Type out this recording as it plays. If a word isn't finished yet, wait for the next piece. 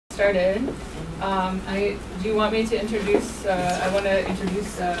started, do you want me to introduce, I want to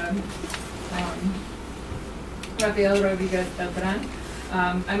introduce Rafael Rodriguez Beltrán.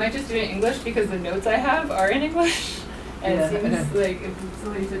 I might just do it in English because the notes I have are in English, and it seems like it's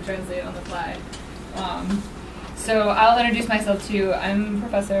silly to translate on the fly. So I'll introduce myself too. I'm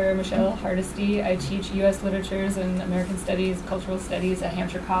Professor Michelle Hardesty. I teach U.S. Literatures and American Studies, Cultural Studies at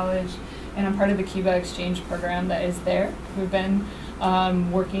Hampshire College, and I'm part of the Cuba exchange program that is there. We've been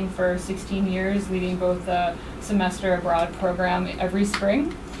working for 16 years, leading both the semester abroad program every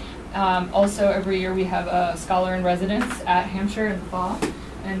spring. Also, every year we have a scholar in residence at Hampshire in the fall,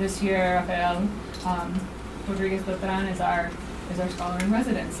 and this year Rafael Rodriguez Beltrán is our scholar in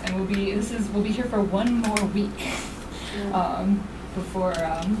residence, and we'll be here for one more week before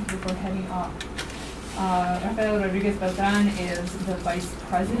heading off. Rafael Rodriguez Beltrán is the vice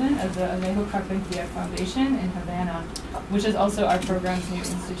president of the Alejo Carpentier Foundation in Havana, which is also our program's new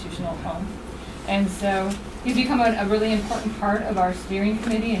institutional home. And so he's become a really important part of our steering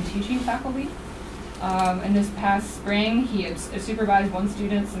committee and teaching faculty. And this past spring, he had supervised one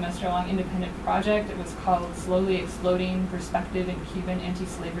student's semester-long independent project. It was called Slowly Exploding Perspective in Cuban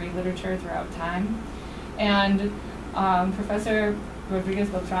Anti-Slavery Literature Throughout Time. And Professor Rodriguez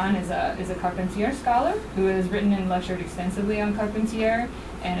Beltrán is a Carpentier scholar who has written and lectured extensively on Carpentier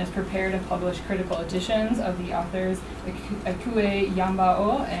and has prepared and published critical editions of the authors Acue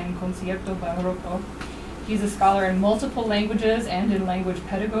Yambao and Concierto Barroco. He's a scholar in multiple languages and in language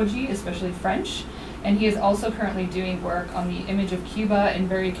pedagogy, especially French, and he is also currently doing work on the image of Cuba in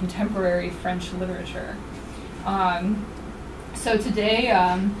very contemporary French literature. So today,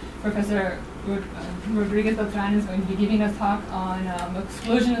 Professor Rodriguez Beltrán is going to be giving a talk on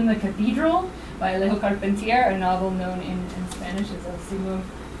Explosion in the Cathedral by Alejo Carpentier, a novel known in Spanish as El Siglo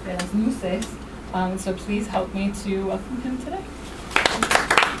de las Luces. So please help me to welcome him today.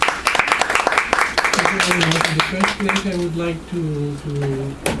 In the first place, I would like to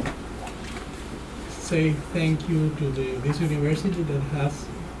say thank you to this university that has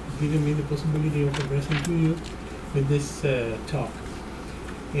given me the possibility of addressing to you with this talk.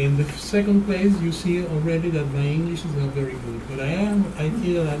 In the second place, you see already that my English is not very good, but I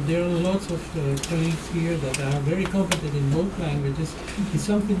feel that there are lots of colleagues here that are very competent in both languages. If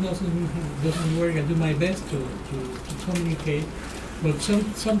something doesn't work, I do my best to communicate. But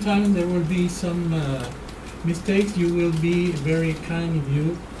sometimes there will be some mistakes. You will be very kind if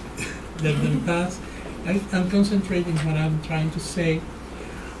you let them pass. I'm concentrating what I'm trying to say.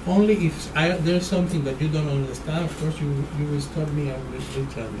 Only if there's something that you don't understand, of course, you will stop me and will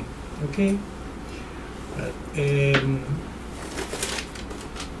tell me. Okay? But,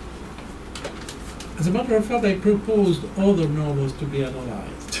 as a matter of fact, I proposed other novels to be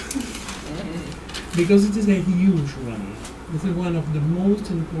analyzed because it is a huge one. This is one of the most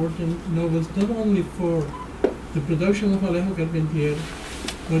important novels, not only for the production of Alejo Carpentier,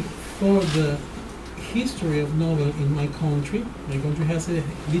 but for the history of novel in my country. My country has a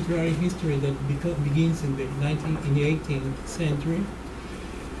literary history that begins in the 18th century.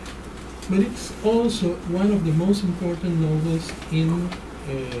 But it's also one of the most important novels in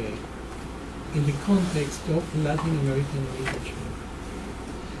the context of Latin American literature.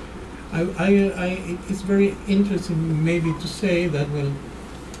 It's very interesting maybe to say that, well,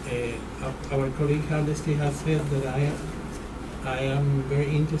 our colleague Hardesty has said that I am very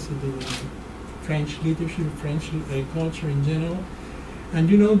interested in French literature, French culture in general. And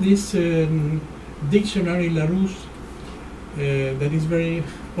you know this dictionary Larousse that is very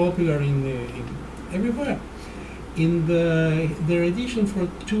popular in everywhere. In their edition for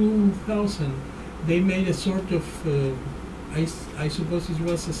 2000, they made a sort of I suppose it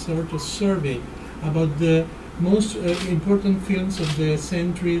was a sort of survey about the most important films of the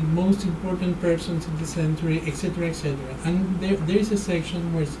century, most important persons of the century, etc., etc. And there is a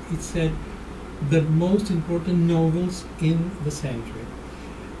section where it said the most important novels in the century.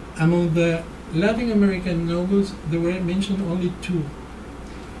 Among the Latin American novels, there were mentioned only two: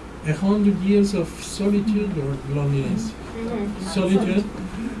 100 Years of Solitude or Loneliness, Solitude,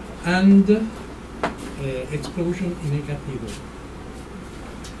 and Explosion in a Cathedral.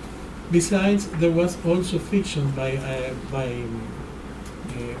 Besides, there was also fiction by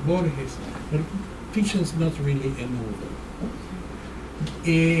Borges, but fiction is not really a novel.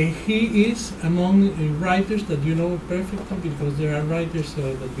 He is among writers that you know perfectly, because there are writers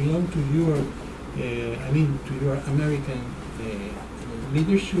that belong to your, to your American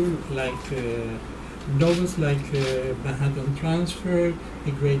literature, like novels like Manhattan Transfer,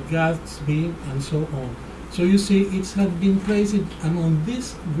 The Great Gatsby, and so on. So you see, it has been placed among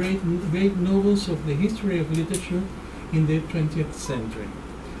these great novels of the history of literature in the 20th century.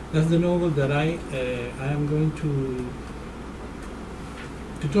 That's the novel that I am going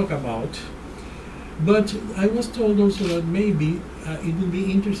to talk about. But I was told also that maybe it would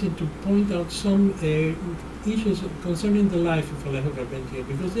be interesting to point out some issues concerning the life of Alejo Carpentier,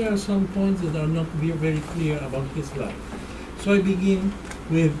 because there are some points that are not very clear about his life. So I begin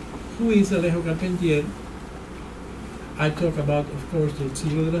with who is Alejo Carpentier. I talk about, of course, the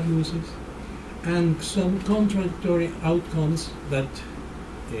siglo de las luces, and some contradictory outcomes that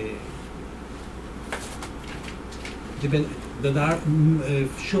that are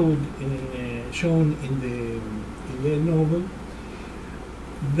shown in the novel.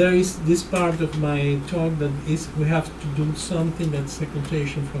 There is this part of my talk that is we have to do something that's a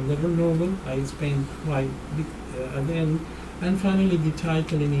quotation from the novel. I explain why at the end, and finally the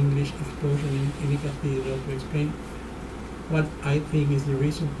title in English, Explosion in the Cathedral, to explain what I think is the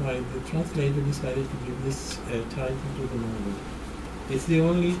reason why the translator decided to give this title to the novel. It's the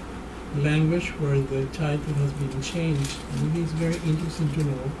only language where the title has been changed, and it is very interesting to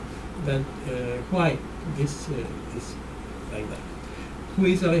know that why this is like that. Who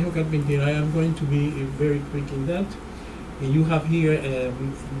is Alejo Carpentier? I am going to be very quick in that. You have here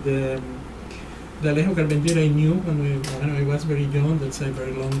the Alejo Carpentier I knew when I was very young. That's a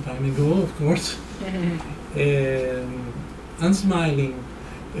very long time ago, of course. And smiling.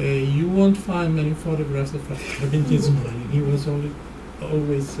 You won't find many photographs of Carpentier smiling. He was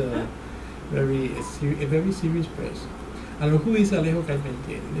always a very serious person. And who is Alejo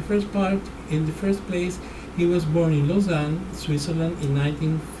Carpentier? In the first place, he was born in Lausanne, Switzerland, in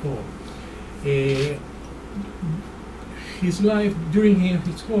 1904. His life, during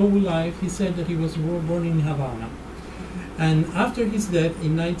his whole life, he said that he was born in Havana. And after his death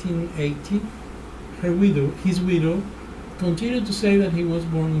in 1980, his widow, continued to say that he was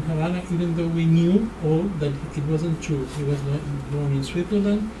born in Havana, even though we knew all that it wasn't true. He was born in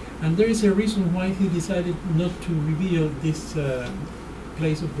Switzerland, and there is a reason why he decided not to reveal this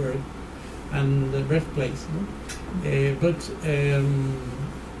place of birth and the birthplace. No? But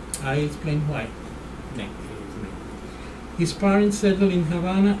I explain why. His parents settled in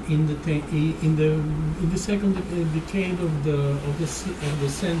Havana in the second decade of the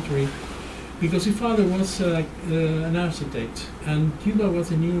century, because his father was an architect, and Cuba was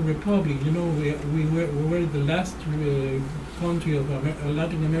a new republic. You know, we were the last country of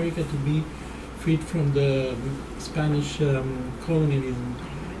Latin America to be freed from the Spanish colonialism.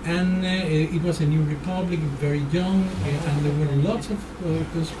 And it was a new republic, very young, and there were lots of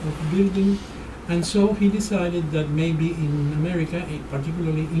buildings. And so he decided that maybe in America,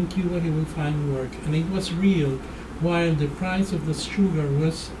 particularly in Cuba, he would find work. And it was real, while the price of the sugar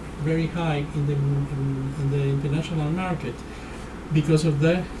was very high in the international market because of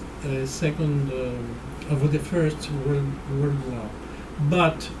the First World War.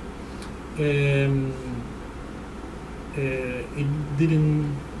 But it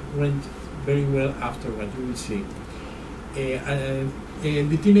didn't went very well afterward, you will see.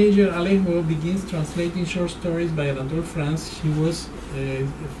 The teenager Alejo begins translating short stories by Anatole France. He was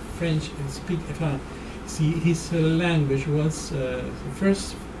French speaker. His language was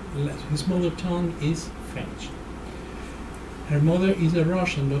his mother tongue is French. Her mother is a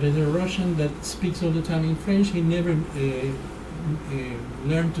Russian, but as a Russian that speaks all the time in French, he never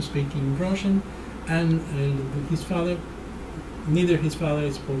learned to speak in Russian, and neither his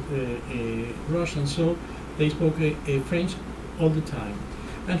father spoke Russian, so they spoke French all the time.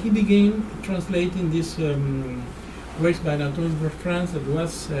 And he began translating these works by Anatole France that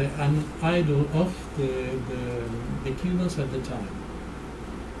was an idol of the Cubans at the time.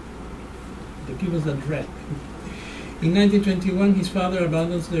 The Cubans that read. In 1921, his father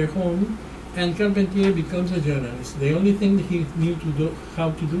abandons their home, and Carpentier becomes a journalist. The only thing that he knew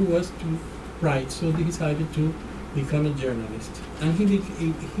how to do was to write, so he decided to become a journalist. And he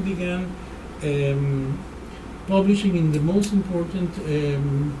began publishing in the most important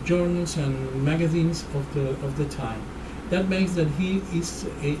journals and magazines of the time. That makes that he is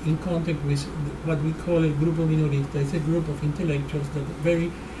in contact with what we call a grupo minorista. It's a group of intellectuals that are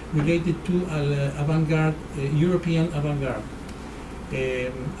very related to avant-garde, European avant-garde.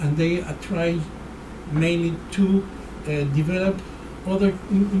 And they try mainly to develop other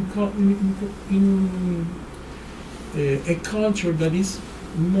a culture that is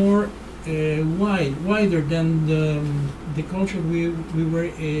more wider than the culture we were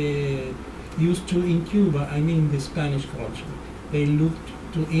used to in Cuba. I mean the Spanish culture. They looked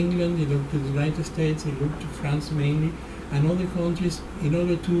to England, they looked to the United States, they looked to France mainly, and other countries in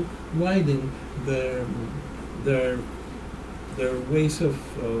order to widen their ways of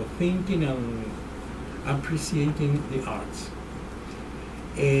thinking and appreciating the arts.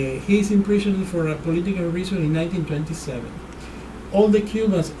 He is imprisoned for a political reason in 1927. All the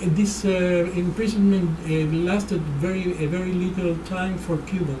Cubans, this imprisonment lasted very little time for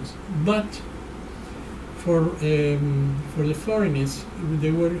Cubans, but for the foreigners,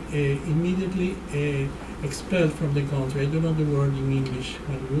 they were immediately expelled from the country. I don't know the word in English.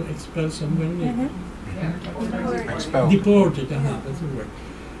 When you expel someone, Expelled. deported. That's the word.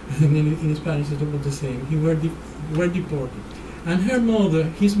 In Spanish, it's almost the same. Were deported, and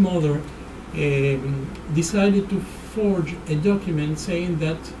his mother, decided to forge a document saying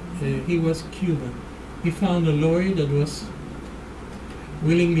that he was Cuban. He found a lawyer that was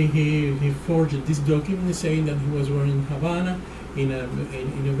willingly he forged this document saying that he was born in Havana, in a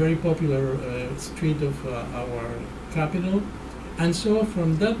very popular street of our capital, and so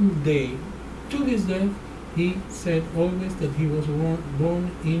from that day to his death, he said always that he was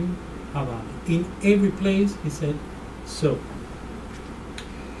born in Havana. In every place, he said so.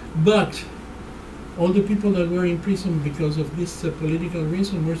 But all the people that were in prison because of this political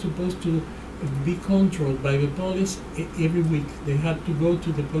reason were supposed to be controlled by the police every week. They had to go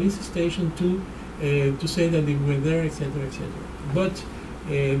to the police station to say that they were there, etc., etc. But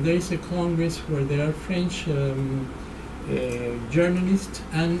there is a congress where there are French journalists,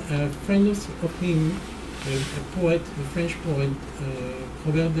 and friends of him, a poet, a French poet,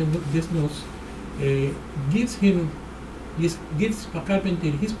 Robert Desnos, gives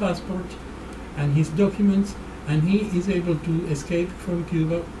Carpentier his passport and his documents, and he is able to escape from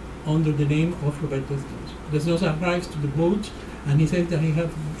Cuba under the name of Robert Desnos. Desnos arrives to the boat, and he says that he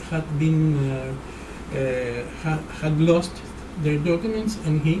had lost their documents,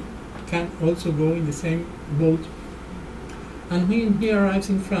 and he can also go in the same boat. And when he arrives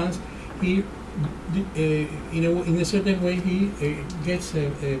in France, he, in a certain way, he gets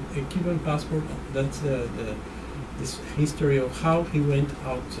a Cuban passport. That's this history of how he went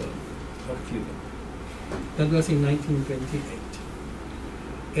out of Cuba. That was in 1928.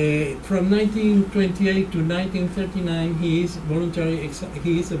 From 1928 to 1939, he is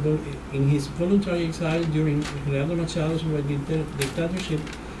in his voluntary exile during Gerardo Machado's dictatorship.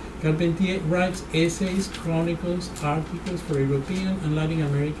 Carpentier writes essays, chronicles, articles for European and Latin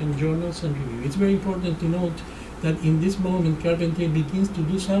American journals and reviews. It's very important to note that in this moment Carpentier begins to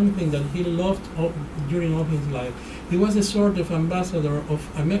do something that he loved during all his life. He was a sort of ambassador of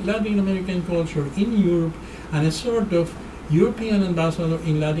Latin American culture in Europe, and a sort of European ambassador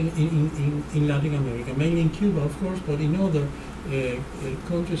in Latin America, mainly in Cuba, of course, but in other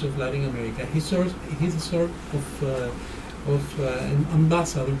countries of Latin America. He's a sort of an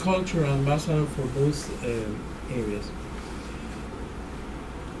ambassador, cultural ambassador for those areas.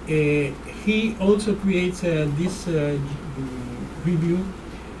 He also creates this review,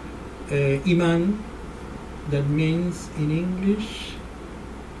 Iman, that means in English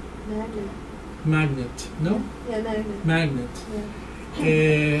magnet, no? Yeah, magnet. Magnet. Yeah.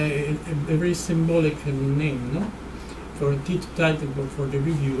 A very symbolic name, no? For a title for the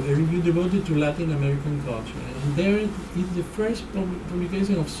review, a review devoted to Latin American culture. And there is the first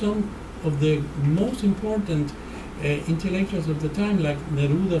publication of some of the most important intellectuals of the time, like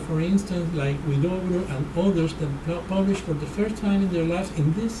Neruda, for instance, like Huidobro and others, that published for the first time in their lives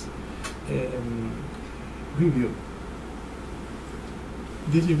in this review.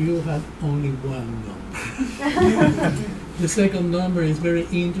 This review had only one number. The second number is very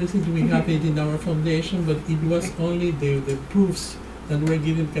interesting. We have it in our foundation, but it was only the proofs that were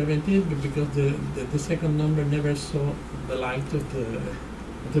given to Carpentier, because the second number never saw the light of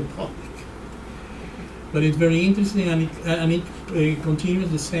the public. But it's very interesting, and it continues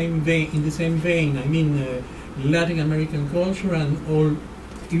in the same vein. I mean, Latin American culture and all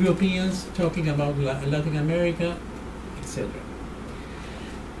Europeans talking about Latin America, etc.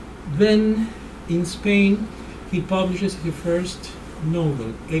 Then, in Spain, he publishes his first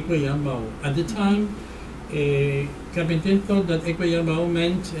novel, Ecuayambao. At the time, Carpentier thought that Ecuayambao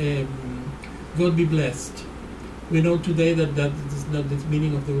meant God be blessed. We know today that that is not the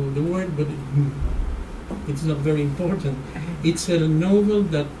meaning of the word, but it's not very important. It's a novel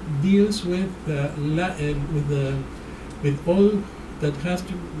that deals with all that has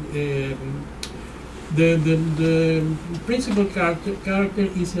to. The principal character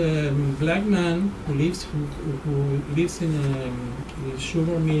is a black man who lives in a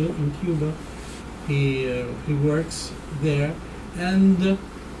sugar mill in Cuba. He works there, and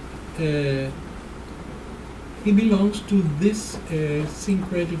he belongs to this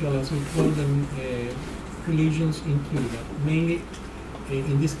syncretical, as we call them, religions in Cuba. Mainly,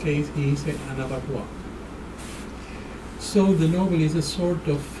 in this case, he is an Anabacoa. So the novel is a sort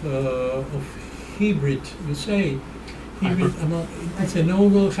of hybrid, you say. It's a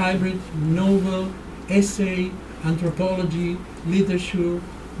novel, hybrid novel, essay, anthropology, literature,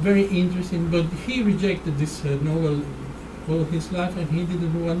 very interesting, but he rejected this novel all his life, and he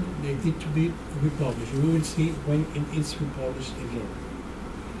didn't want it to be republished. We will see when it is republished again.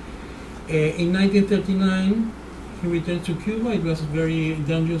 In 1939, he returned to Cuba. It was very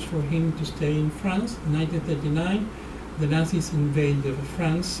dangerous for him to stay in France. In 1939, the Nazis invaded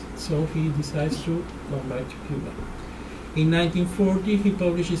France, so he decides to come back to Cuba. In 1940, he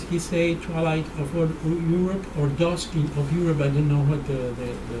publishes his essay Twilight of Europe, or Dusk of Europe. I don't know what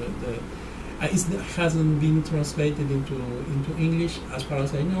it hasn't been translated into English, as far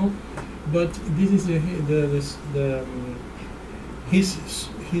as I know. But this is his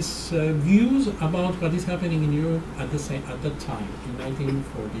views about what is happening in Europe at that time, in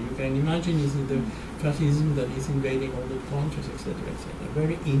 1940. You can imagine is the fascism that is invading all the countries, etc., etc.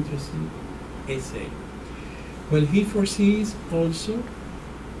 Very interesting essay. Well, he foresees also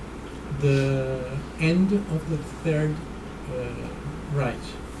the end of the Third Reich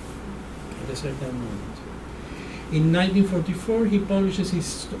at a certain moment. In 1944, he publishes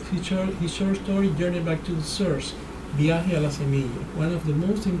his short story, Journey Back to the Source, Viaje a la Semilla, one of the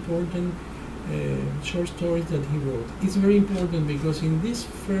most important short stories that he wrote. It's very important because in this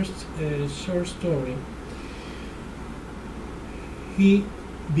first short story, he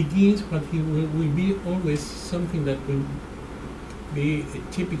begins what he will be always something that will be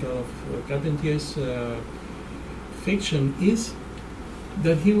typical of Carpentier's fiction, is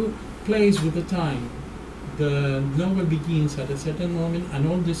that he plays with the time. The novel begins at a certain moment, and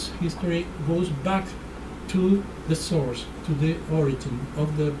all this history goes back to the source, to the origin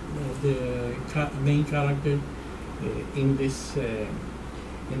of the main character in this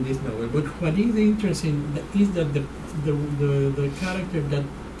novel. But what is interesting is that the character that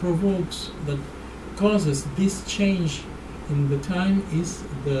provokes, that causes this change in the time, is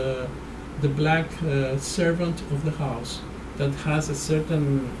the black servant of the house that has a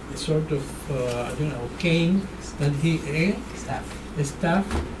certain sort of I don't know, cane that he staff,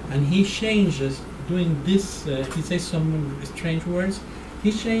 and he changes. Doing this, he says some strange words.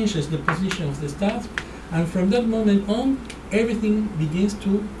 He changes the position of the staff, and from that moment on, everything begins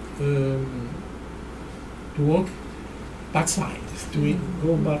to walk backside, to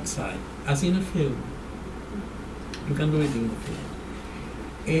go backside, as in a film. You can do it in a film.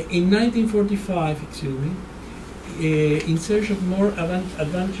 In 1945, in search of more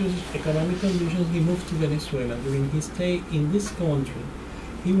advantageous economic conditions, he moved to Venezuela. During his stay in this country,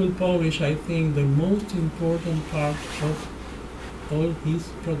 he will publish, I think, the most important part of all his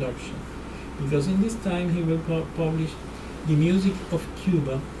production. Because in this time he will publish The Music of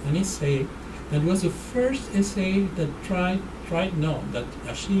Cuba, an essay that was the first essay that that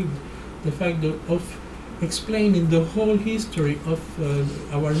achieved the fact of explaining the whole history of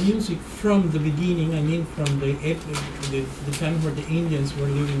our music from the beginning, I mean from the time where the Indians were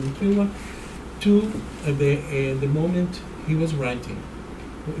living in Cuba to the moment he was writing,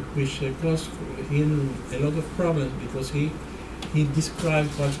 which caused him a lot of problems, because he described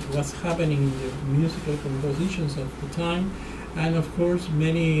what was happening in the musical compositions of the time, and of course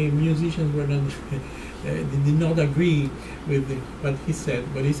many musicians were not did not agree with what he said.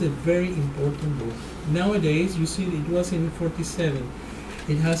 But it's a very important book. Nowadays, you see, it was in '47.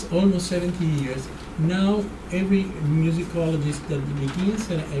 It has almost 70 years. Now every musicologist that begins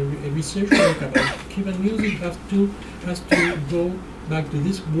a research work about Cuban music has to go back to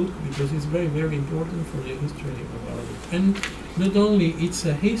this book, because it's very, very important for the history of our book. And not only it's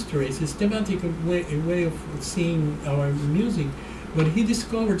a history, it's a systematic way of seeing our music, but he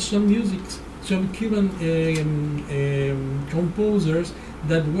discovered some Cuban composers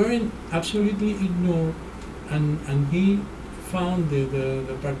that weren't absolutely ignored, and he found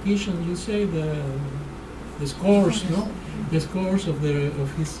the partition, you say, the scores, no, the scores of their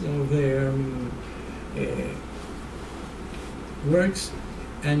works,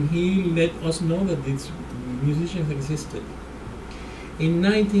 and he let us know that these musicians existed. In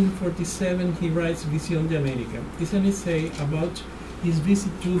 1947, he writes Visión de América. It's an essay about his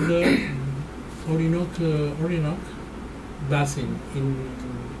visit to the Orinoco Basin in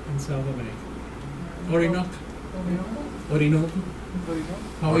South America. Orinoco.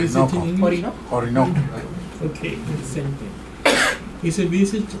 How is it in English? Orinoco. Okay, the same thing. It's a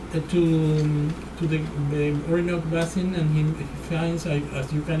visit to the Orinoco Basin, and he finds,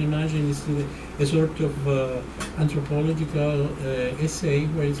 as you can imagine, it's a sort of anthropological essay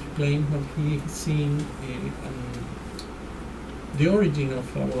where he's explaining what he's seen the origin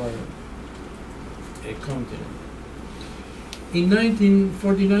of our continent. In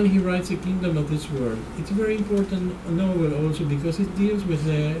 1949, he writes A Kingdom of This World. It's a very important novel also because it deals with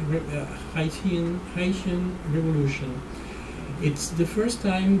the Haitian Revolution. It's the first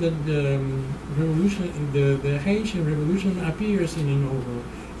time that the the Haitian Revolution appears in a novel,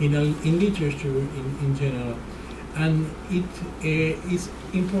 in literature in general. And it is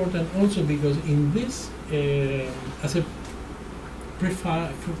important also because in this, as a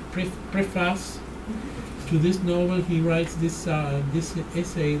preface to this novel, he writes this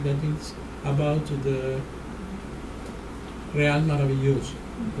essay that is about the Real Maravilloso,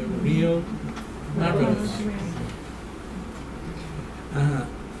 the real marvelous.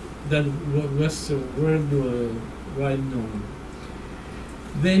 That was worldwide known.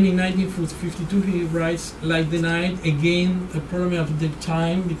 Then in 1952 he writes Like the Night, again a problem of the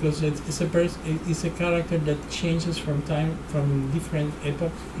time, because it's a character that changes from different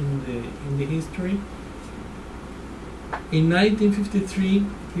epochs in the history. In 1953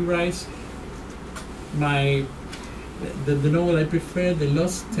 he writes the novel I prefer, The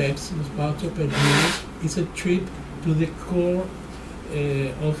Lost Steps, about Cathedral. It's a trip to the core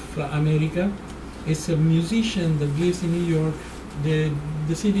of America. It's a musician that lives in New York. The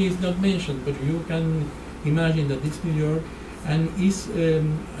city is not mentioned, but you can imagine that it's New York, and is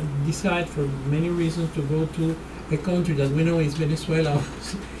decide for many reasons to go to a country that we know is Venezuela,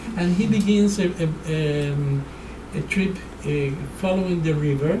 and he begins a trip following the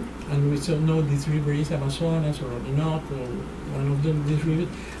river, and we so know this river is Amazonas or Orinoco, or one of them, this river,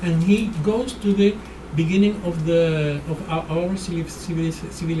 and he goes to the beginning of our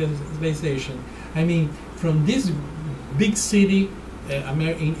civilization. I mean, from this big city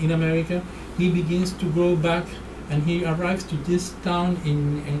in America, he begins to go back, and he arrives to this town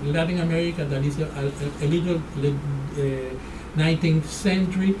in Latin America that is a little 19th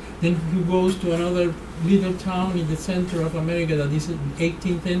century. Then he goes to another little town in the center of America that is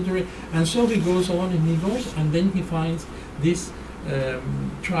 18th century, and so he goes on and he goes, and then he finds these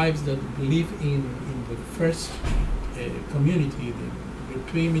tribes that live in the first community, the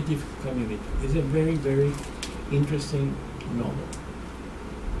primitive community. It's a very, very interesting novel.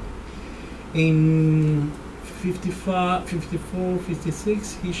 In 54,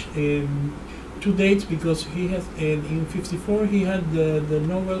 56, two dates, because he has in 54 he had the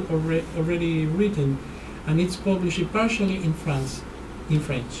novel already written, and it's published partially in French,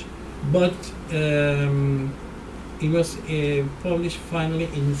 but it was published finally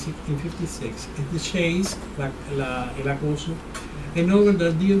in 56. It's The Chase, El Acoso, a novel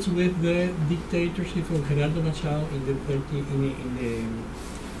that deals with the dictatorship of Gerardo Machado in the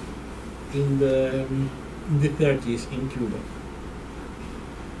 30s in Cuba.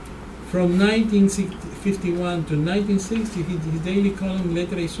 From 1951 to 1960, his daily column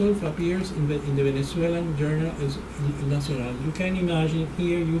Letra y Solfa appears in the Venezuelan journal El Nacional. You can imagine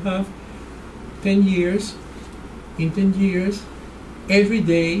here you have 10 years. In 10 years, every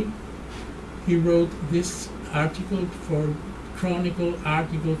day he wrote this chronicle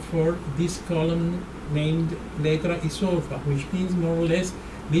article for this column named Letra y Solfa, which means more or less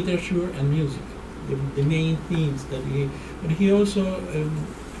literature and music, the main themes that he. But he also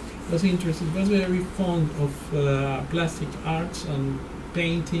was interested, was very fond of plastic arts and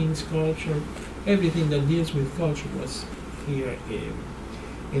painting, sculpture, everything that deals with culture was here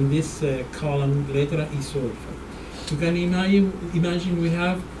in this column, Letra y Solfa. You can imagine we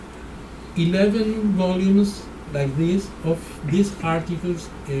have 11 volumes like this of these articles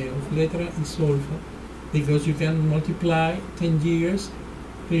of Letra y Solfa, because you can multiply 10 years,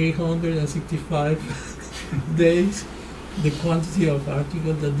 365 days, the quantity of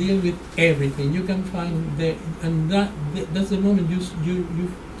articles that deal with everything. You can find there, and that's the moment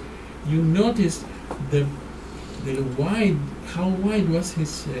you notice how wide was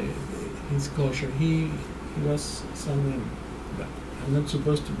his culture. He was someone, I'm not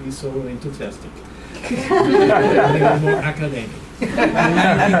supposed to be so enthusiastic. More academic. In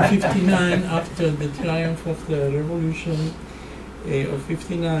 1959, after the triumph of the revolution of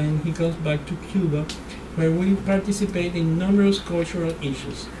 59, he comes back to Cuba, where we participate in numerous cultural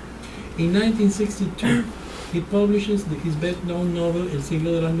issues. In 1962, he publishes his best-known novel, El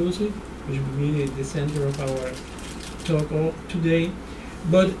Siglo de las Luces, which will be the center of our talk today.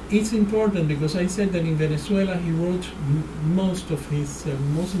 But it's important because I said that in Venezuela he wrote most of his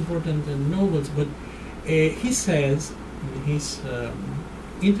most important novels, but he says in his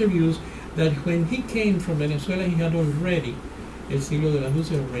interviews that when he came from Venezuela he had already El Siglo de las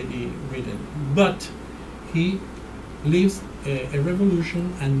Luces already written. But he lives a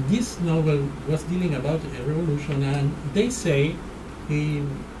revolution, and this novel was dealing about a revolution, and they say he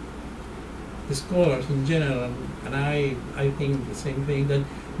scholars in general, and I think the same thing, that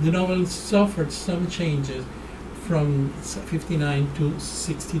the novel suffered some changes from 59 to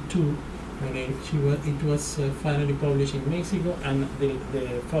 62, when it was finally published in Mexico, and the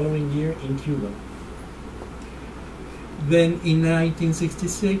following year in Cuba. Then in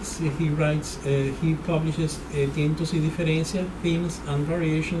 1966 he publishes Tientos y Diferencias, Themes and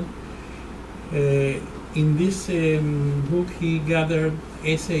Variation. In this book he gathered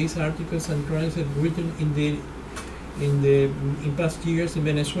essays, articles and tracts written in past years in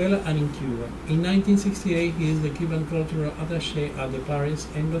Venezuela and in Cuba. In 1968 he is the Cuban cultural attaché at the Paris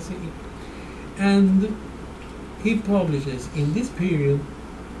embassy, and he publishes in this period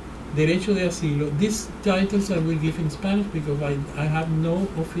Derecho de Asilo. These titles I will give in Spanish because I have no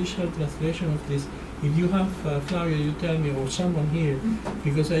official translation of this. If you have, Flavia, you tell me, or someone here,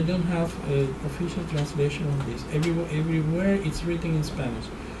 because I don't have an official translation of this. Everywhere it's written in Spanish.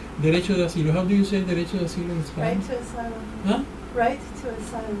 Derecho de Asilo. How do you say Derecho de Asilo in Spanish? Right to asylum. Huh? Right to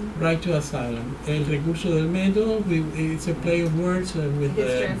asylum. Right to asylum. El recurso del método, it's a play of words with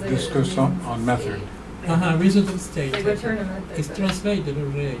discourse on method. Reason of state. Like return of method. It's translated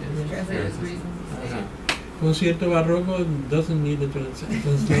already. It's translated as reasons of state. Concierto barroco doesn't need a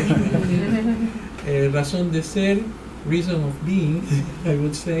translation. Razón de ser, reason of being, I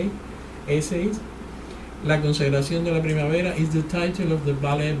would say, essays. La consagración de la primavera is the title of the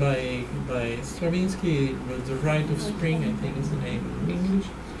ballet by Stravinsky, The Rite of Spring, I think is the name in English.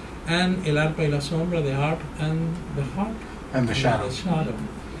 And El arpa y la sombra, the harp and the harp. And the shadow.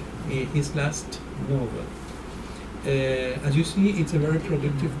 His last novel. As you see, it's a very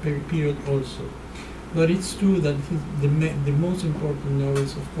productive period also. But it's true that the most important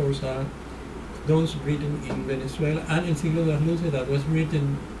novels, of course, are those written in Venezuela, and El siglo de las luces, that was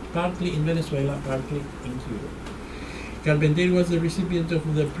written partly in Venezuela, partly in Cuba. Carpentier was the recipient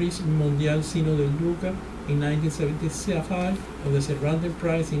of the Prix Mondial Sino del Duca in 1975, of the Cervantes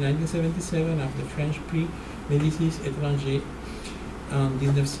Prize in 1977, of the French Prix Médicis Étrangers in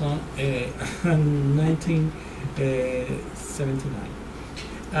 1979.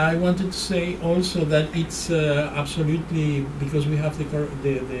 I wanted to say also that it's absolutely, because we have the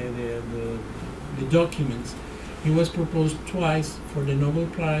documents. He was proposed twice for the Nobel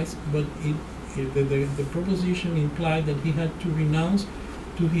Prize, but the proposition implied that he had to renounce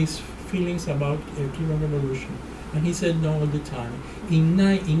to his feelings about the Cuban Revolution, and he said no all the time. In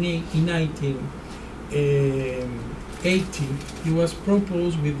 1980, he was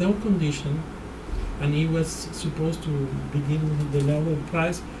proposed without condition, and he was supposed to begin the Nobel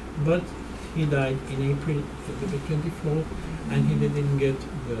Prize, but he died in April 24th, and he didn't get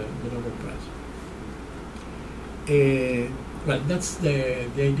the Nobel Prize. Well, that's the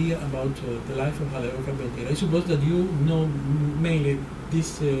idea about the life of Alejo Carpentier. I suppose that you know mainly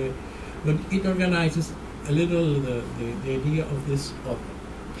this, but it organizes a little the idea of this author.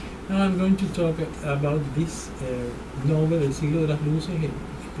 Now I'm going to talk about this novel, El siglo de las luces,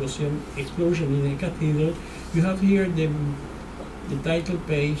 Explosion in a Cathedral. You have here the title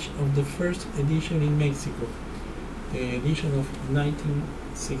page of the first edition in Mexico, the edition of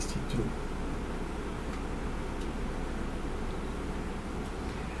 1962.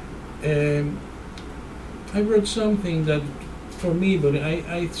 I wrote something that, for me, but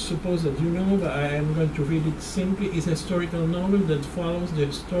I suppose that you know, but I am going to read it simply. It's a historical novel that follows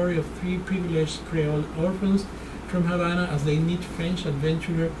the story of three privileged Creole orphans from Havana as they meet French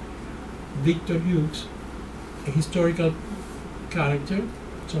adventurer Victor Hughes, a historical character,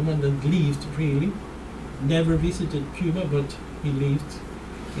 someone that lived really, never visited Cuba, but he lived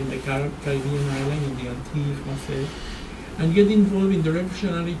in the Caribbean island, in the Antilles Françaises, and get involved in the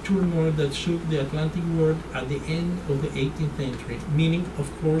revolutionary turmoil that shook the Atlantic world at the end of the 18th century, meaning,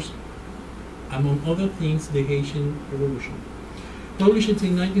 of course, among other things, the Haitian Revolution. Published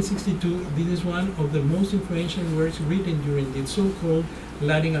in 1962, this is one of the most influential works written during the so-called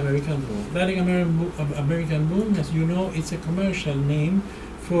Latin American boom. Latin American boom, as you know, it's a commercial name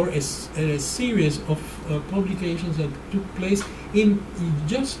for a series of publications that took place in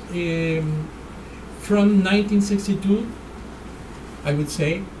just from 1962, I would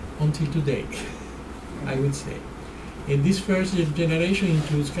say, until today. I would say. In this first generation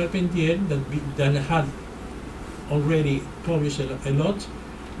includes Carpentier, that had already published a lot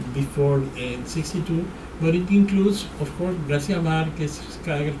before 62, but it includes, of course, Garcia Marquez,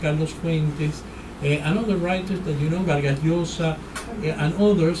 Carlos Fuentes, and other writers that you know, Vargas Llosa, and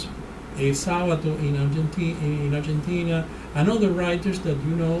others, Sábato in Argentina, and other writers that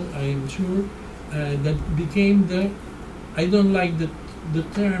you know, I am sure, that became I don't like the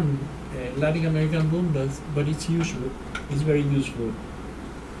term Latin American boom, but it's useful. It's very useful.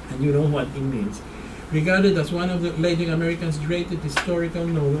 and you know what it means. Regarded as one of the Latin America's greatest historical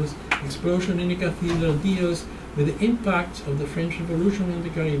novels, Explosion in the Cathedral deals with the impact of the French Revolution in the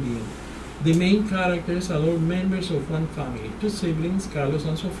Caribbean. The main characters are all members of one family, two siblings, Carlos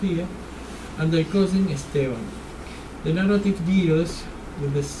and Sofia, and their cousin Esteban. The narrative deals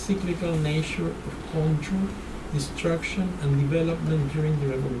with the cyclical nature of control, destruction, and development during the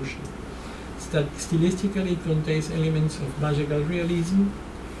revolution. Stylistically, it contains elements of magical realism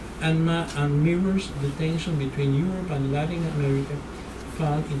and mirrors the tension between Europe and Latin America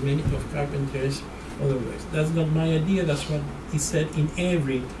found in many of Carpentier's other works. That's not my idea, that's what is said in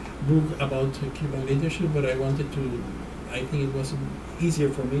every book about Cuban leadership, but I think it was easier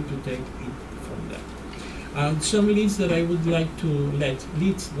for me to take it from that. Some leads that I would like to that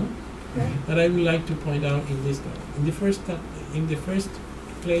I would like to point out in this novel. In the first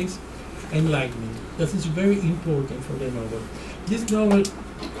place, enlightenment. That is very important for the novel. This novel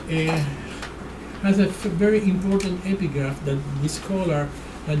has a very important epigraph that the scholar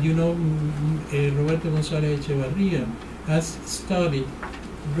that Roberto González Echevarría has studied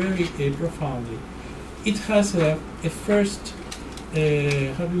very profoundly. It has a first,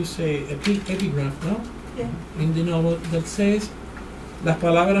 epigraph, no? Yeah. In the novel that says, "Las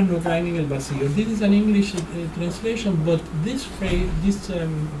palabras no caen en el vacío." This is an English translation, but this phrase,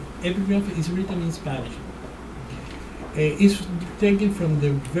 epigraph is written in Spanish. It's taken from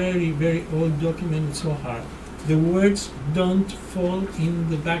the very, very old document, so hard. The words don't fall in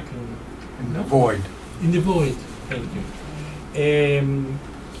the vacuum. In the void. In the void, thank you.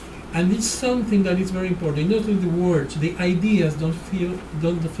 And it's something that is very important. Not only the words, the ideas don't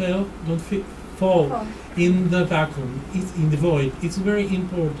fall in the vacuum. It's in the void. It's very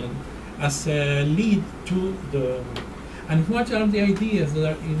important as a lead to the. And what are the ideas that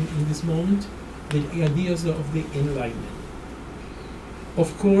are in this moment? The ideas of the Enlightenment.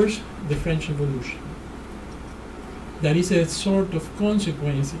 Of course, the French Revolution. That is a sort of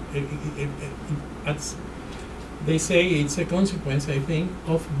consequence. They say it's a consequence, I think,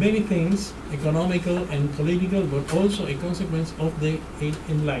 of many things, economical and political, but also a consequence of the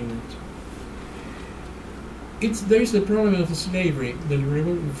Enlightenment. There is the problem of slavery. The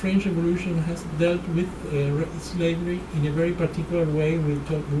French Revolution has dealt with slavery in a very particular way. We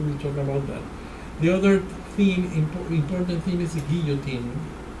will talk about that. The other theme, important theme, is the guillotine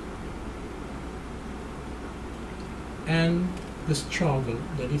and the struggle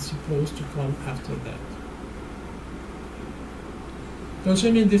that is supposed to come after that.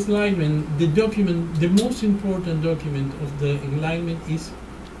 Concerning the Enlightenment, the most important document of the Enlightenment is,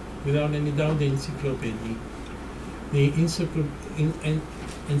 without any doubt, the encyclopedia. The in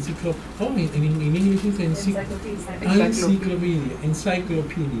English it's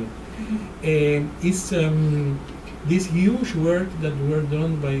encyclopedia. It's this huge work that were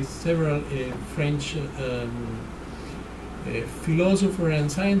done by several French philosophers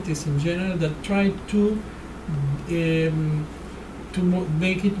and scientists in general that tried to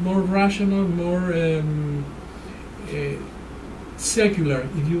make it more rational, more secular,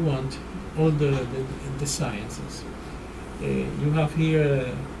 if you want, all the sciences. You have here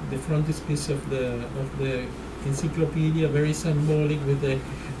the frontispiece of the encyclopedia, very symbolic, with the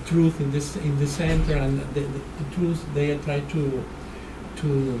truth in the center, and the truth they try to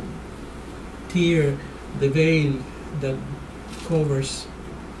tear the veil that covers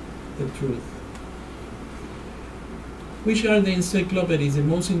the truth. Which are the encyclopedias, the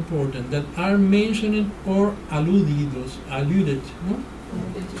most important, that are mentioned or alluded, no?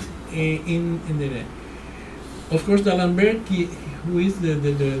 In the. Of course, D'Alembert, who is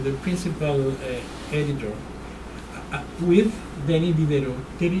the principal editor, with Denis Diderot.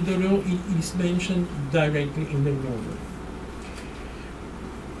 Diderot is mentioned directly in the novel.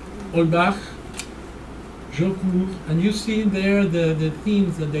 Holbach, Jaucourt, and you see there the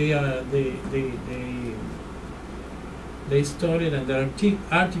themes that they studied, and the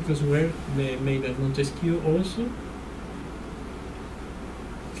articles were made by Montesquieu also.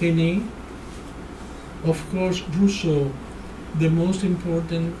 Quesnay, of course, Rousseau, the most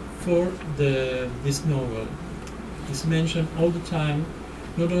important for this novel, is mentioned all the time,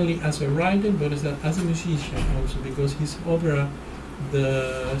 not only as a writer but as a musician also, because his opera,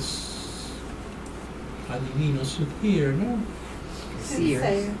 the Adivino, Soothsayer, no?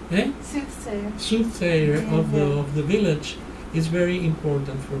 Soothsayer. Eh? Soothsayer. Soothsayer of the village is very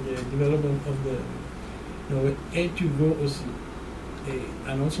important for the development of the et tu go aussi.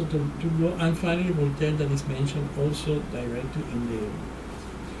 And also to go, and finally Voltaire, that is mentioned also directly in the.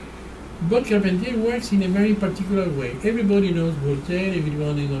 But Carpentier works in a very particular way. Everybody knows Voltaire,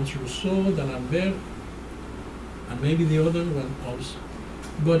 everybody knows Rousseau, D'Alembert, and maybe the other one also.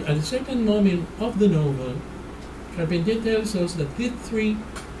 But at a certain moment of the novel, Carpentier tells us that these three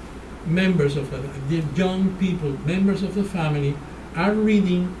members of the young people, members of the family, are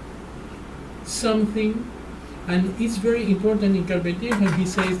reading something, and it's very important in Carpentier when he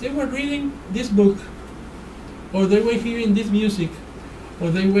says they were reading this book, or they were hearing this music,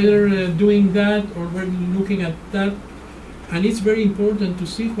 or they were doing that, or were looking at that, and it's very important to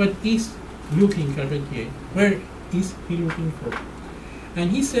see what is looking Carpentier, where is he looking for.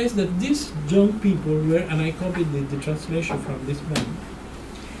 And he says that these young people were, and I copied the translation from this man,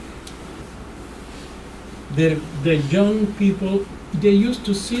 the young people, they used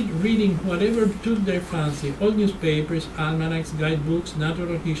to sit reading whatever took their fancy, old newspapers, almanacs, guidebooks,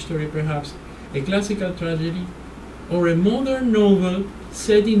 natural history perhaps, a classical tragedy, or a modern novel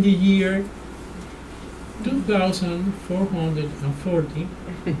set in the year 2440,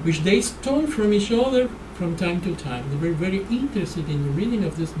 which they stole from each other from time to time. They were very interested in the reading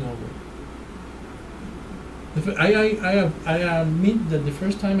of this novel. I admit that the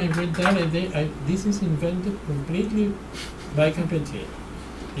first time I read that, this is invented completely by Cathedral.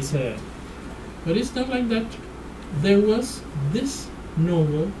 But it's not like that. There was this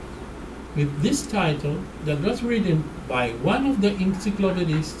novel with this title that was written by one of the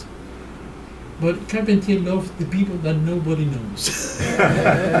encyclopedists, but Carpentier loved the people that nobody knows.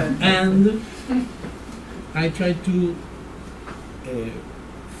 And I tried to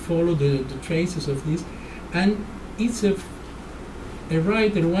follow the traces of this, and it's a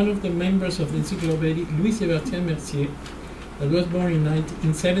writer, one of the members of the encyclopedia, Louis Sébastien Mercier, that was born in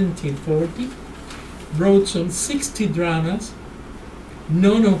 1740, wrote some 60 dramas,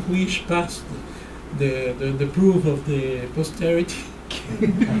 none of which passed the proof of the posterity.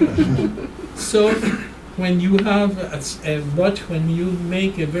 So when you have, but when you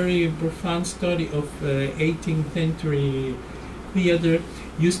make a very profound study of 18th century theater,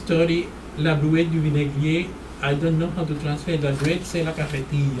 you study La Brouette du Vinaigrier. I don't know how to translate. La Brouette, c'est la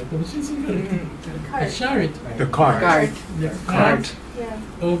carretilla. ¿Cómo se dice carretilla? A chariot. The cart. The cart Yeah.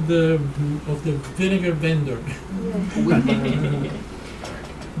 of the vinegar vendor. Yeah.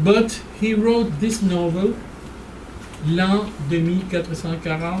 But he wrote this novel, L'an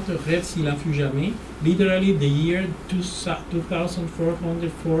 2440, Rêve s'il en fut jamais, literally the year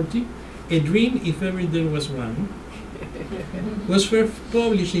 2440, a dream if ever there was one, was first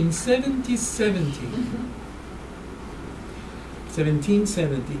published in 1770.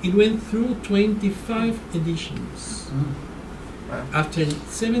 It went through 25 editions. After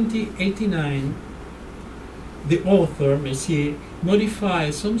 1789, the author, Mercier,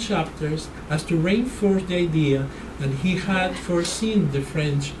 modified some chapters as to reinforce the idea that he had foreseen the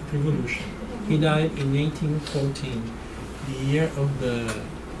French Revolution. He died in 1814, the year of the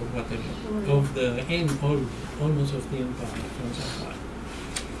end, almost of the Empire, French Empire.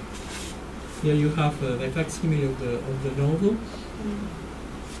 Here you have the facsimile of the novel.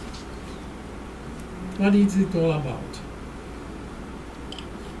 What is it all about?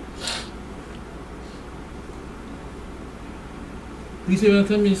 Louis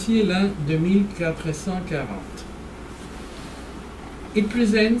Sébastien Mercier, l'an 2440. It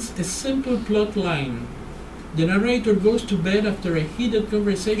presents a simple plot line. The narrator goes to bed after a heated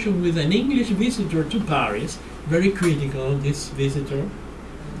conversation with an English visitor to Paris, very critical, this visitor.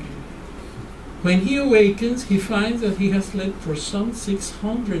 When he awakens, he finds that he has slept for some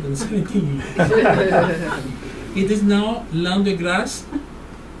 670 years. It is now l'an de grâce,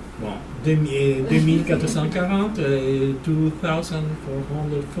 2440,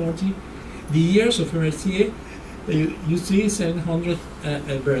 2440, the years of Mercier, you see 700th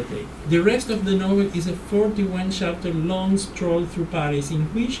birthday. The rest of the novel is a 41-chapter long stroll through Paris in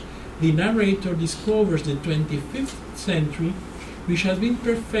which the narrator discovers the 25th century, which has been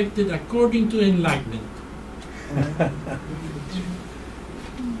perfected according to Enlightenment.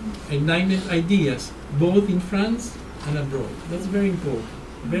 Enlightenment ideas, both in France and abroad. That's very important,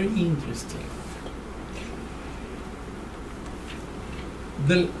 very interesting.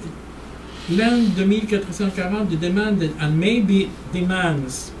 L'an 2440 demanded, and maybe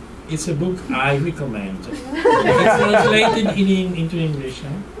demands, it's a book I recommend. It's translated into English.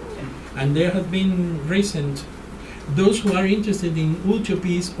 And there have been recent, those who are interested in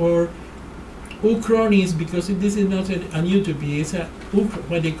utopies or uchronies, because this is not an utopia, it's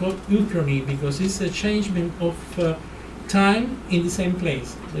what they call uchrony, because it's a changement of time in the same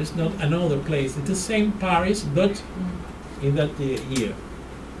place. There's not another place. It's the same Paris, but in that year.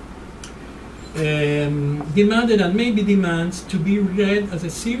 Demanded and maybe demands to be read as a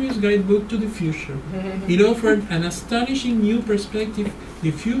serious guidebook to the future. It offered an astonishing new perspective,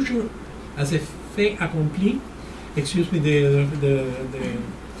 the future as a fait accompli, excuse me, the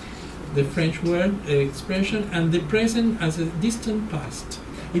French word expression, and the present as a distant past.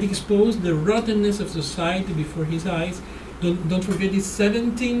 It exposed the rottenness of society before his eyes. Don't forget it's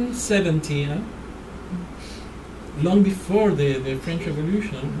 1770, huh? Long before the French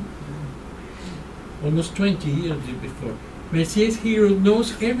Revolution, almost 20 years before. Mercier's hero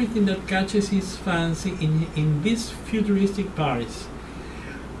knows everything that catches his fancy in this futuristic Paris.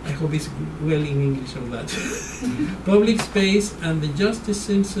 I hope it's well in English all that. Public space and the justice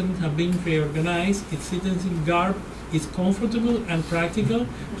system have been reorganized. Its citizen garb is comfortable and practical.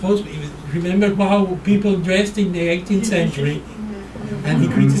 Remember how people dressed in the 18th century? And he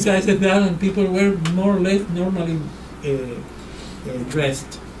criticized that, and people were more or less normally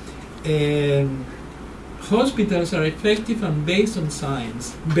dressed. Hospitals are effective and based on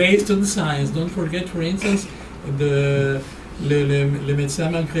science. Based on science. Don't forget, for instance, le médecin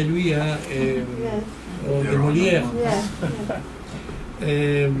malgré lui, yes. Or the Molière. Yes.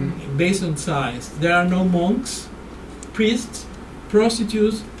 Based on science. There are no monks, priests,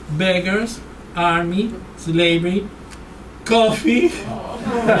 prostitutes, beggars, army, slavery, coffee.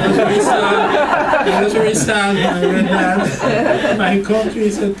 I was very sad when I read that. My country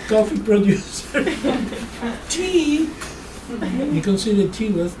is a coffee producer. Tea. You consider tea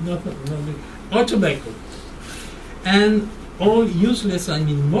was not or tobacco. And all useless and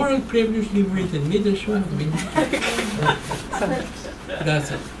immoral previously written literature has been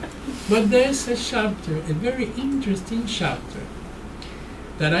that's it. But there's a chapter, a very interesting chapter,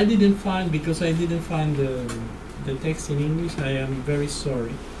 that I didn't find because I didn't find the text in English. I am very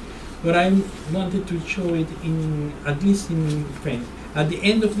sorry. But I wanted to show it in, at least in French. At the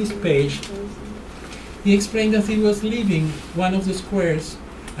end of this page, he explained that he was leaving one of the squares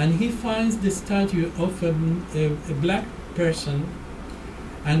and he finds the statue of a black person,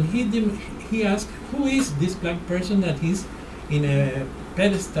 and he asked, who is this black person that is in a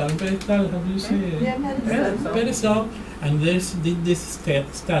pedestal, how do you say? Yeah, pedestal, and there's this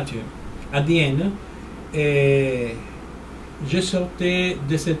statue. At the end, je sortais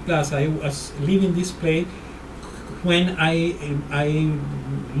de cette place. I was leaving this place when I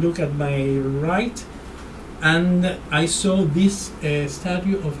look at my right, and I saw this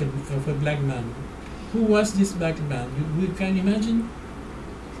statue of a black man. Who was this black man? You can imagine?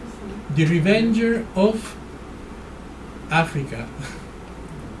 The revenger of Africa.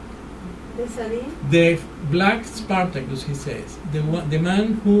 The black Spartacus, he says. The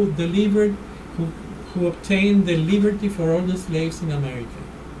man who delivered, who obtained the liberty for all the slaves in America.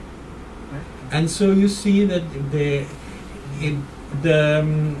 And so you see that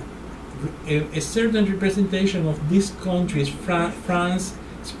a certain representation of these countries, France,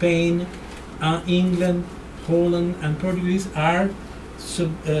 Spain, England, Holland, and Portuguese, are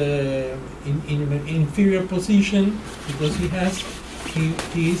in an inferior position because he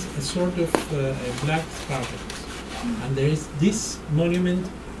is a sort of a black Spartacus. And there is this monument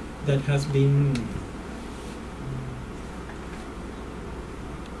that has been.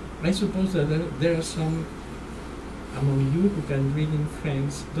 I suppose that there are some among you who can read in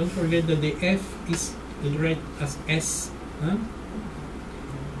French. Don't forget that the F is read as S. Huh?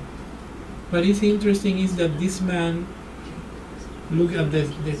 What is interesting is that this man, look at the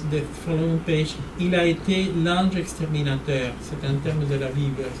following page, il a été l'ange exterminateur. C'est un terme de la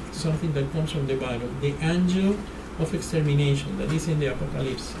Bible, something that comes from the Bible. The angel of extermination, that is in the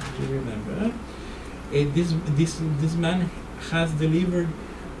Apocalypse, you remember. This man has delivered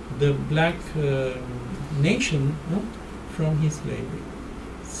the black nation from his slavery.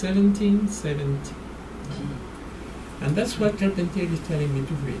 1770. And that's what Carpentier is telling me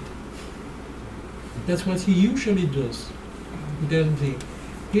to read. That's what he usually does. He doesn't think.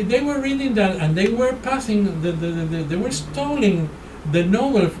 They were reading that and they were passing, they were stealing the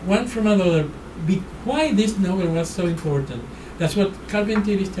novel one from another. Why this novel was so important? That's what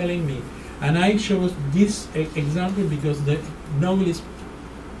Carpentier is telling me. And I chose this example because the novel is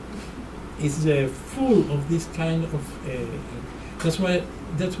full of this kind of. That's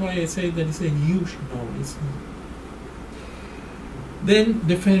why I say that it's a huge novel. Then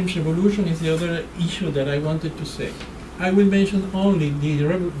the French Revolution is the other issue that I wanted to say. I will mention only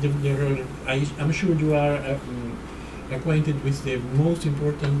I'm sure you are acquainted with the most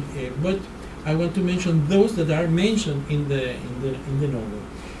important, but I want to mention those that are mentioned in the novel.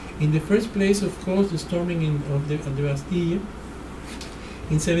 In the first place, of course, the storming of the Bastille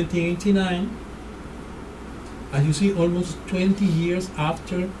in 1789. As you see, almost 20 years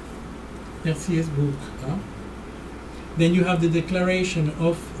after Mercier's book. Then you have the Declaration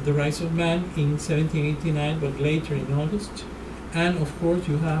of the Rights of Man in 1789, but later in August. And of course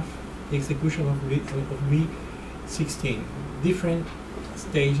you have the execution of Louis 16, different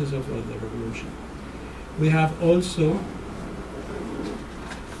stages of the revolution. We have also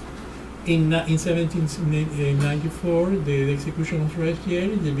in 1794 the execution of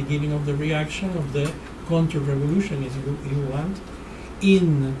Robespierre, the beginning of the reaction of the counter-revolution, if you want.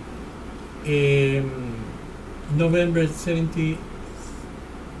 In November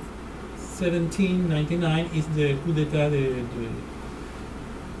 1799 is the coup d'etat.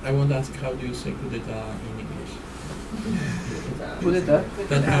 I won't ask how do you say coup d'etat in English. Coup d'etat.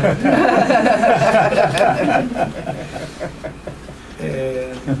 That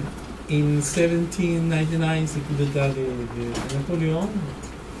in 1799 is the coup d'etat de Napoleon,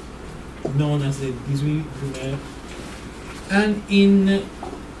 known as the 18 Brumaire. And in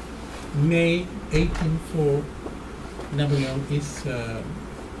May 1804, Napoleon is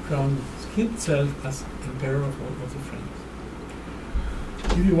crowned himself as Emperor of the French.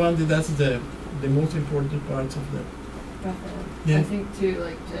 If you want, that's the most important parts of the. Raphael. Yeah. I think too,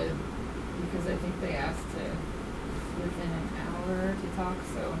 because I think they asked within an hour to talk,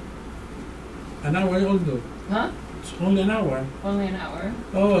 so. An hour also. Huh? It's only an hour. Only an hour.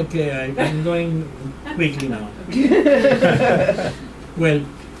 Oh, okay. I'm going quickly now. Well,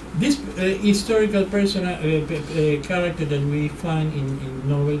 this historical person, character that we find in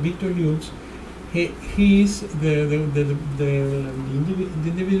novel, Victor Hugo, he is the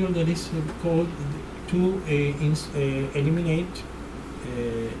individual that is called to eliminate,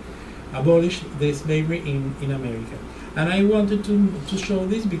 abolish the slavery in America. And I wanted to show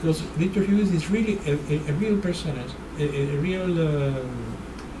this because Victor Hugo is really a real personage, a real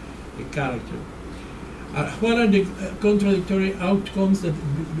character. What are the contradictory outcomes that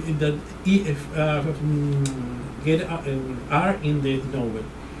are in the novel?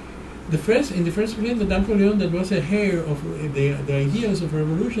 In the first place, the Napoleon that was a heir of the ideas of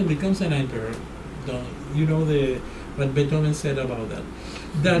revolution becomes an emperor. You know what Beethoven said about that.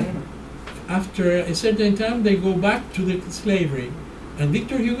 That after a certain time they go back to the slavery, and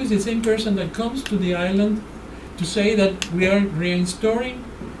Victor Hugo is the same person that comes to the island to say that we are restoring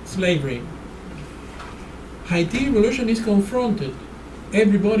slavery. Haiti revolution is confronted.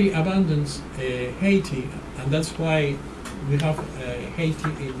 Everybody abandons Haiti, and that's why we have Haiti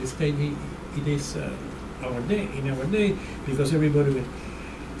in the state it is in our day, because everybody.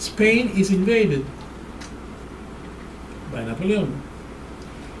 Spain is invaded by Napoleon,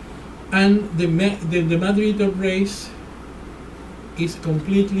 and the Madrid race is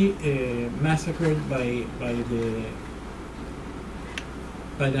completely massacred by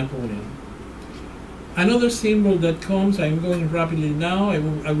Napoleon. Another symbol that comes, I'm going rapidly now, I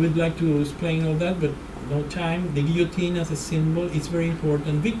would like to explain all that, but no time. The guillotine as a symbol is very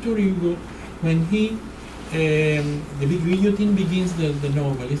important. Victor Hugo, when the guillotine begins the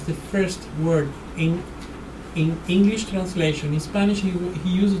novel, it's the first word in English translation. In Spanish, he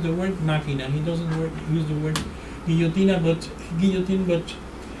uses the word máquina. He doesn't use the word guillotina, but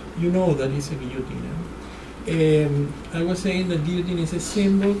you know that it's a guillotine. I was saying that guillotine is a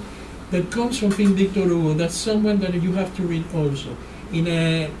symbol that comes from Victor Hugo. That's someone that you have to read also. In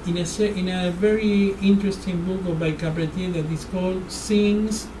a very interesting book by Carpentier that is called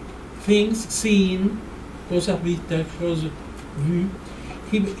Things Seen, Cosas Vistas, Choses Vues.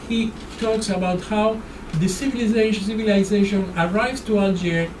 He talks about how the civilization arrives to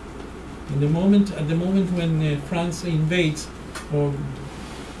Algiers at the moment when France invades or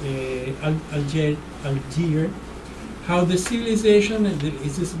Algiers. How the civilization,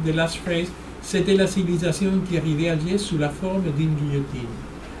 this is the last phrase, c'était la civilisation qui arrivait à Alger sous la forme d'une guillotine.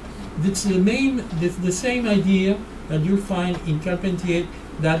 That's the same idea that you find in Carpentier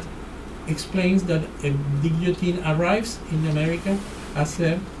that explains that the guillotine arrives in America as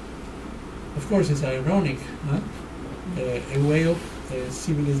of course it's ironic, huh? A way of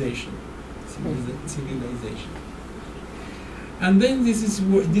civilization. And then this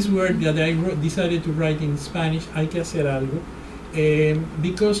word that I decided to write in Spanish, hay que hacer algo,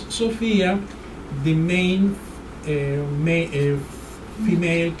 because Sofia, the main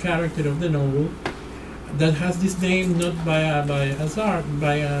female character of the novel, that has this name not by hazard,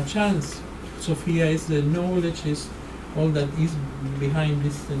 by a chance. Sofia is the knowledge, is all that is behind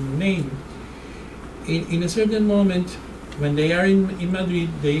this name. In a certain moment, when they are in Madrid,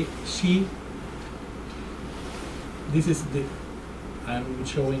 this is the, I'm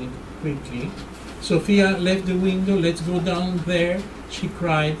showing it quickly. Sofia left the window, let's go down there, she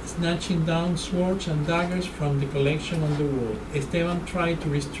cried, snatching down swords and daggers from the collection on the wall. Esteban tried to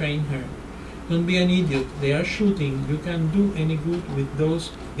restrain her. Don't be an idiot, they are shooting, you can't do any good with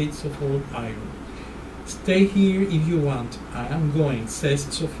those bits of old iron. Stay here if you want, I am going, says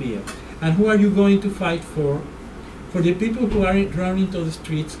Sofia. And who are you going to fight for? For the people who are running to the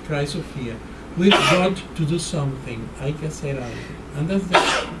streets, cry Sophia, we've got to do something. Hay que hacer algo. And that's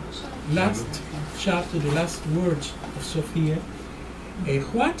the last chapter, the last words of Sophia.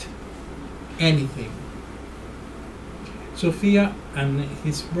 What? Anything. Sophia and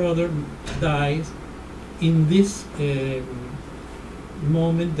his brother dies in this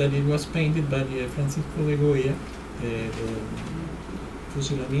moment that it was painted by Francisco de Goya, the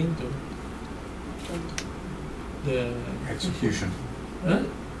fusilamiento, the Execution. huh?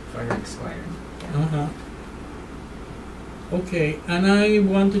 Fire expired. Uh-huh. Okay, and I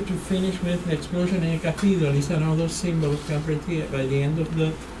wanted to finish with the explosion in a cathedral. It's another symbol of Carpentier. By the end of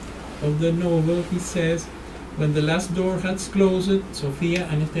the novel, he says, when the last door has closed, Sofia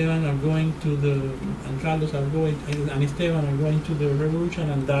and Esteban are going to and Carlos are going, and Esteban are going to the revolution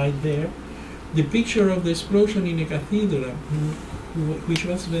and died there. The picture of the explosion in a cathedral, which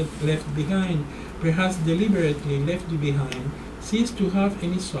was left behind, perhaps deliberately left behind, ceased to have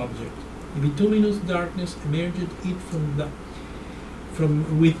any subject. The bituminous darkness emerged it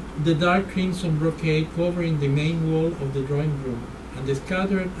with the dark crimson brocade covering the main wall of the drawing room, and the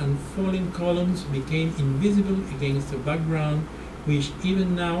scattered and falling columns became invisible against a background which,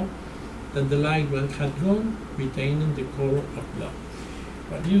 even now that the light had gone, retained the color of blood.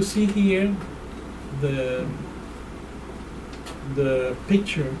 But you see here the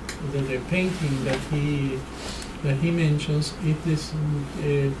picture, the painting that he mentions. It is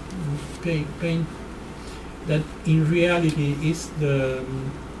paint that in reality is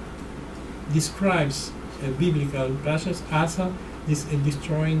describes biblical passages as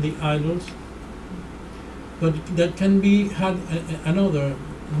destroying the idols, but that can be had another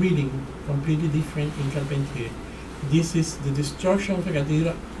reading completely different in Carpentier. This is the destruction of the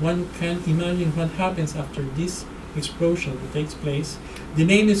cathedral. One can imagine what happens after this explosion takes place. The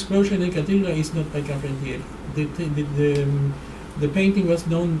name explosion in the cathedral is not by Carpentier. The painting was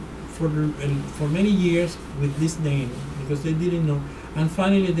known for many years with this name because they didn't know, and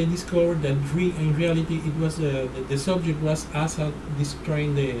finally they discovered that in reality it was the subject was Asa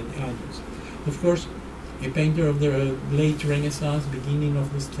destroying the idols. Of course, a painter of the late Renaissance, beginning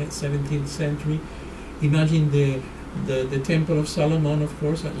of the 17th century, imagine the Temple of Solomon, of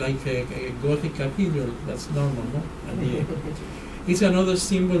course, like a Gothic cathedral. That's normal, no? It's another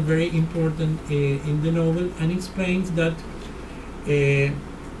symbol very important in the novel, and explains that a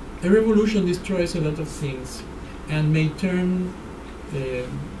revolution destroys a lot of things and may turn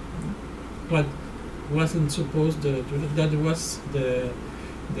what wasn't supposed to, that was the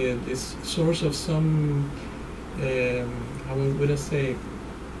source of some, how would I say,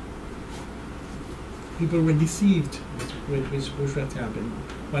 people were deceived with what happened.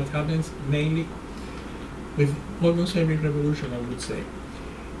 What happens mainly with almost every revolution, I would say.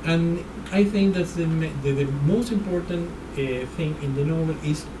 And I think that the most important thing in the novel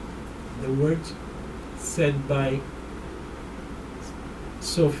is the words said by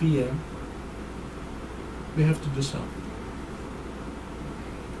Sophia. We have to do something.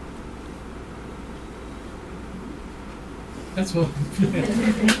 That's all.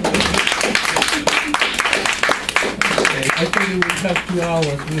 I think we have 2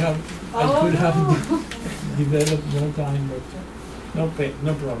 hours. I could have developed more time, but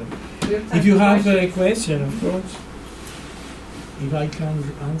no problem. If you have a question, of course, if I can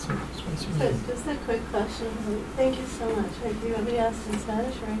answer this question. So just a quick question. Thank you so much. Do you want me to ask in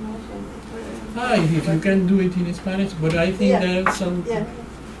Spanish or English? If you can do it in Spanish, but I think there are some. Yeah.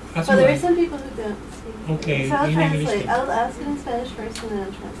 Well, there are some people who don't speak. Okay, so I'll in translate. English. I'll ask it in Spanish first and then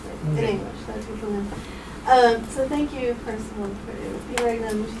I'll translate in English so that people know. So thank you, first of all, for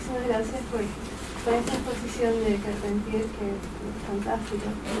Magda, muchísimas gracias por esta exposición de Carpentier, que es fantástica.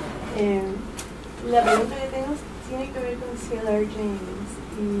 La pregunta que tengo tiene que ver con C.L.R. James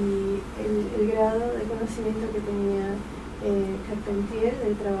y el grado de conocimiento que tenía Carpentier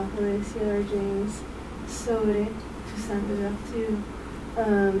del trabajo de C.L.R. James sobre Toussaint Louverture.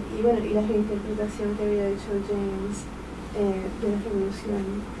 Y bueno, y la reinterpretación que había hecho James de la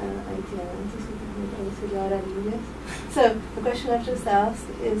revolución haitiana. Entonces, me traducirlo ahora en inglés. So, the question I've just asked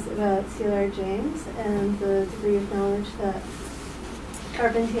is about C.L.R. James and the degree of knowledge that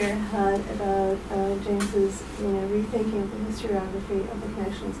Carpentier had about James's, rethinking of the historiography of the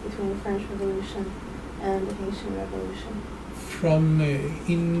connections between the French Revolution and the Haitian Revolution. From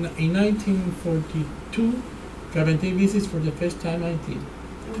in 1942, Carpentier visits for the first time Haiti,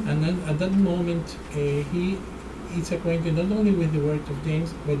 and then at that moment he is acquainted not only with the work of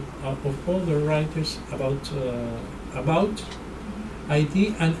James but of other writers about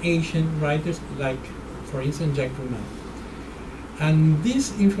Haiti and Asian writers like, for instance, Jacques Roumain. And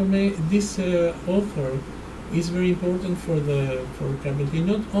this author is very important for Carpentier,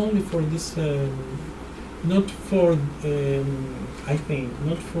 not only for this, not for I think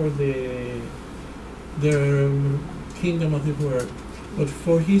not for the kingdom of the world, but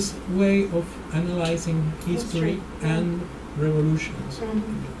for his way of analyzing history and revolutions.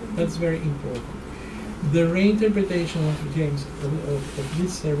 That's very important. The reinterpretation of James of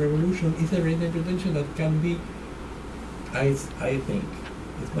this revolution is a reinterpretation that can be, I think,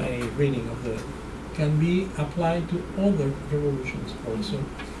 it's my reading of can be applied to other revolutions also,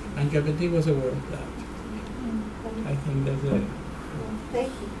 and Carpentier was aware of that. I think that's a.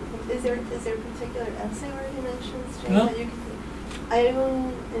 Thank you. Is there a particular essay where he mentions James No. that you can? ¿Hay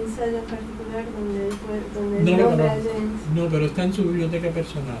algún ensayo particular donde nombra a James? No, pero está en su biblioteca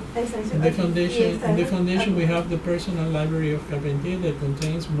personal. Está en su- In the aquí foundation, está, in the ¿no? foundation, we Okay. have the personal library of Carpentier that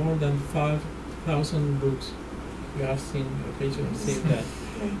contains more than 5,000 books. You have seen that.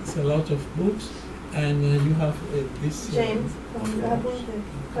 It's a lot of books, and you have this. James, con los apuntes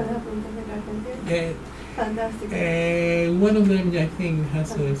de Carpentier. Fantastic. One of them, I think, has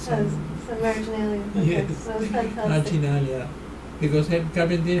some Some marginalia. Okay, yes, so it's fantastic. marginalia, because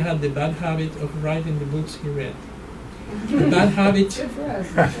Carpentier had the bad habit of writing the books he read. The bad habit Good for us.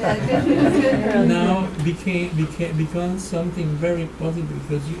 Yeah, good for us. now becomes something very positive,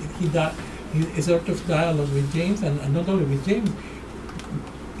 because he a sort of dialogue with James, and not only with James.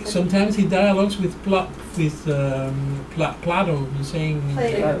 Sometimes he dialogues with Plato, saying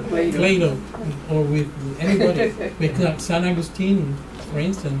Plato, or with anybody. With San Agustin, for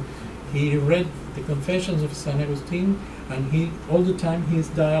instance, he read the Confessions of San Agustin, and all the time he is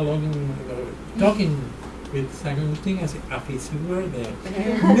dialoguing, talking with San Agustin as if he were there.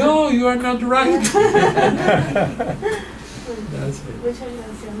 No, you are not right. That's it. Muchas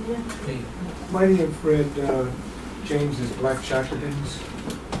gracias. Okay. Might have read James's Black Jacobins.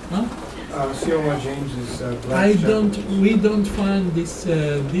 Huh? C.O. James's Black I Jacobins. we don't find this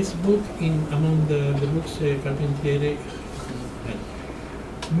book among the books Carpentier.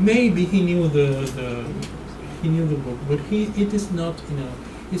 Maybe he knew the book, but it is not.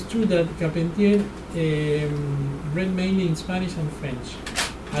 It's true that Carpentier read mainly in Spanish and French.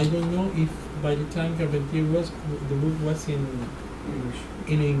 I don't know if by the time Carpentier the book was in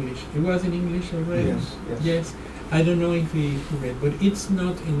English. It was in English already. Yes. Yes. I don't know if he read, but it's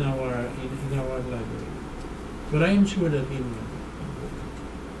not in our library. But I am sure that he knew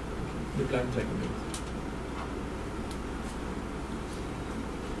the Black Jacobins.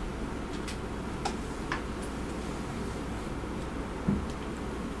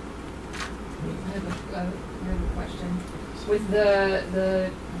 I have a question. With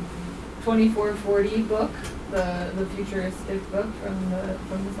the 2440 book, the futuristic book from the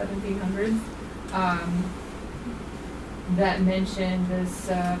 1700s, that mentioned this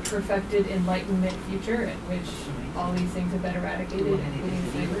perfected Enlightenment future in which all these things have been eradicated,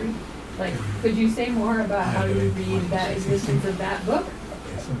 including slavery. Like, could you say more about how you read that existence of that book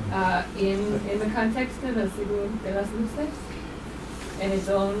in the context of the siglo de las luces and its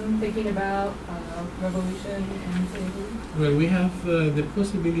own thinking about revolution and slavery? Well, we have the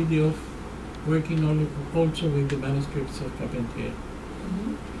possibility of working also with the manuscripts of Carpentier.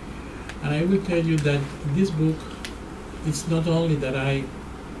 Mm-hmm. And I will tell you that this book, it's not only that I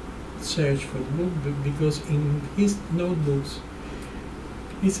search for the book, but because in his notebooks,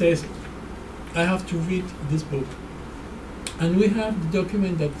 he says, I have to read this book. And we have the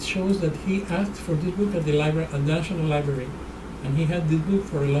document that shows that he asked for this book at the library, at the National Library. And he had this book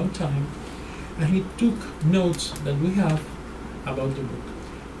for a long time. And he took notes that we have about the book.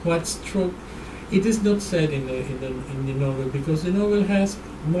 What's true, it is not said in the novel, because the novel has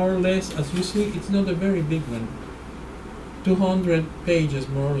more or less, as you see, it's not a very big one. 200 pages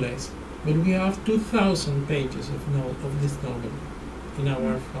more or less, but we have 2,000 pages of this novel in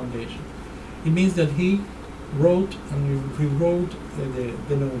our foundation. It means that he wrote and rewrote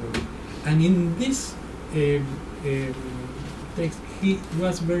the novel, and in this text he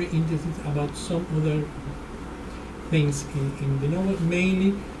was very interested about some other things in the novel,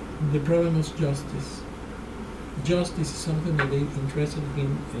 mainly the problem of justice. Justice is something that they interested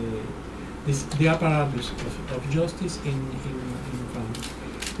in. The apparatus of justice in France.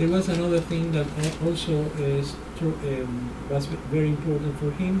 There was another thing that also was very important for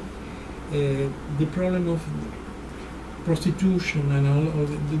him, the problem of prostitution and all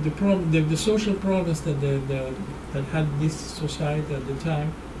of the social problems that had this society at the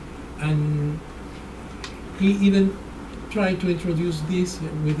time, and he even tried to introduce this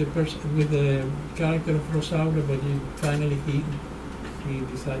with the character of Rosaura, but finally he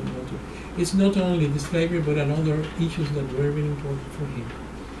decided not to. It's not only the slavery, but another issues that were very important for him.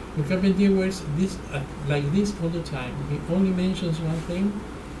 But Carpentier works this like this all the time. He only mentions one thing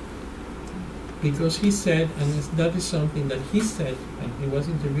because he said, and that is something that he said, and he was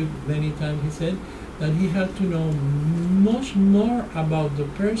interviewed many times. He said that he had to know much more about the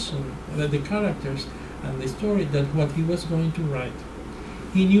person, the characters, and the story than what he was going to write.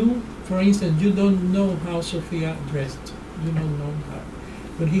 He knew, for instance, you don't know how Sophia dressed. You don't know her,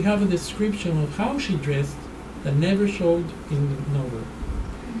 but he had a description of how she dressed that never showed in the novel.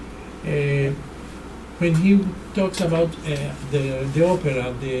 When he talks about the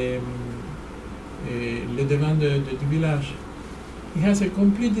opera, Le Devant du Village, he has a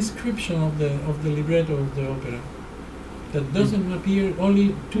complete description of the libretto of the opera that doesn't appear,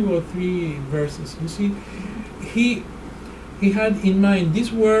 only 2 or 3 verses. You see, he had in mind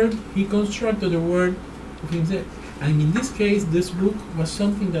this word, he constructed a word of himself, and in this case, this book was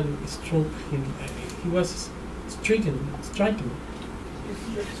something that struck him. He was stricken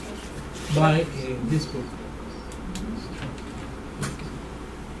by this book.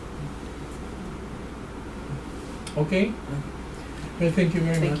 Okay? Well, thank you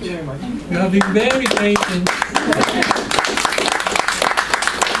very much. Thank you very much. You have been very patient.